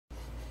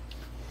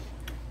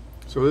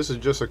So this is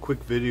just a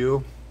quick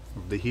video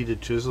of the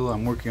heated chisel.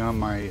 I'm working on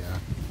my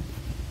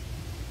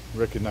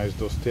recognize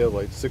those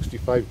taillights,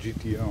 65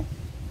 GTO.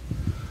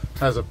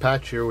 Has a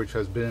patch here which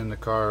has been in the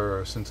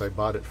car since I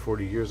bought it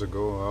 40 years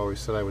ago. I always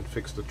said I would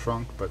fix the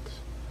trunk, but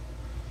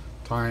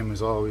time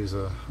is always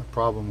a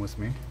problem with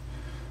me.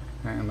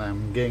 And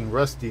I'm getting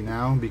rusty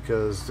now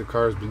because the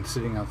car has been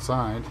sitting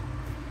outside.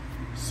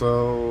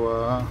 So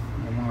I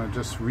want to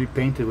just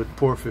repaint it with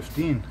Pour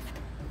 15.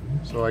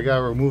 So I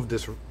gotta remove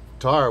this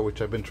tar, which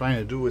I've been trying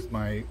to do with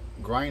my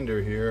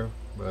grinder here,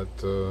 but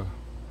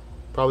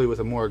probably with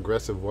a more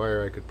aggressive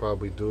wire I could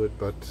probably do it,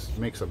 but it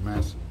makes a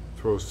mess,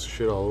 throws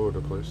shit all over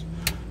the place.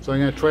 So I'm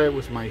gonna try it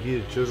with my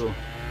heated chisel.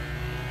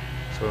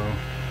 So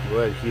we'll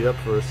let it heat up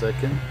for a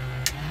second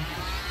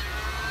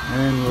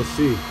and we'll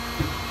see.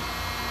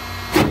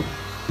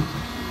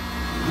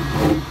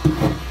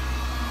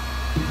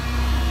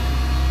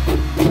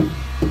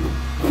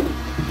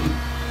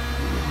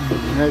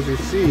 And as you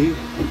see,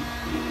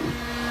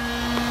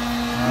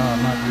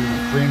 I'm not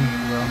really framing it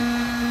well.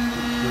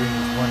 I'm doing it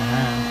with one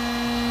hand.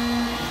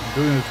 I'm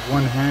doing it with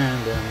one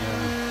hand, and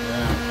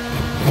yeah.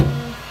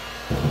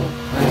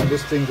 Man,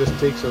 this thing just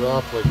takes it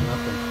off like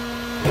nothing.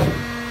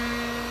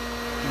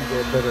 Let me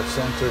get a better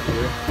center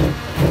here.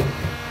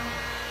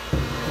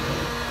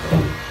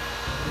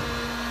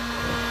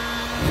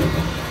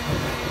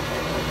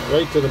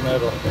 Right to the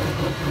metal.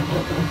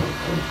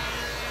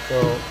 So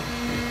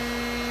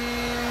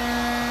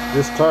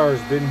this car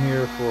has been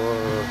here for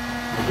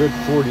a good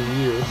 40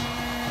 years,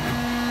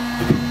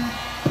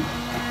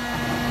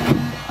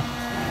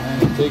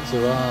 and it takes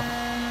it off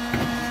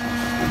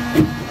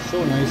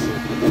so nicely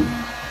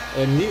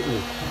and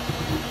neatly,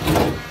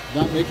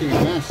 not making a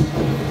mess.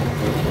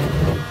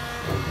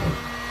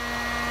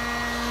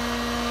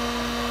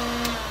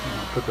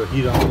 I'll put the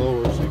heat on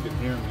lower so you can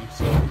hear me.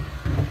 So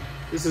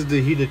this is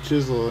the heated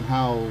chisel, and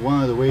how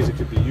one of the ways it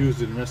could be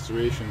used in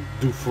restoration.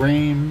 Do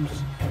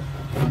frames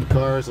on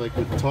cars, like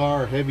with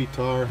tar, heavy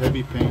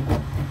paint.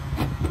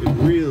 It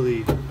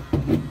really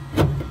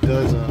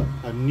does a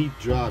neat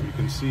job. You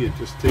can see it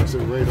just takes it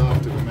right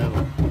off to the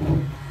metal,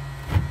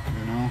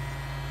 you know.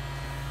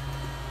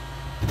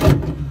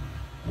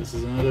 This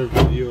is another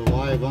video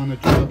live on the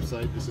job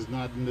site. This is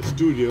not in the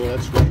studio,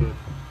 that's for sure.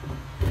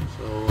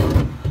 So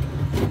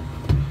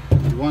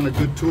if you want a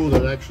good tool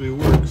that actually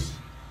works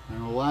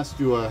and will last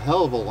you a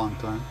hell of a long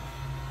time,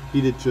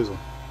 heated chisel.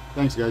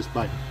 Thanks guys,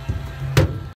 bye.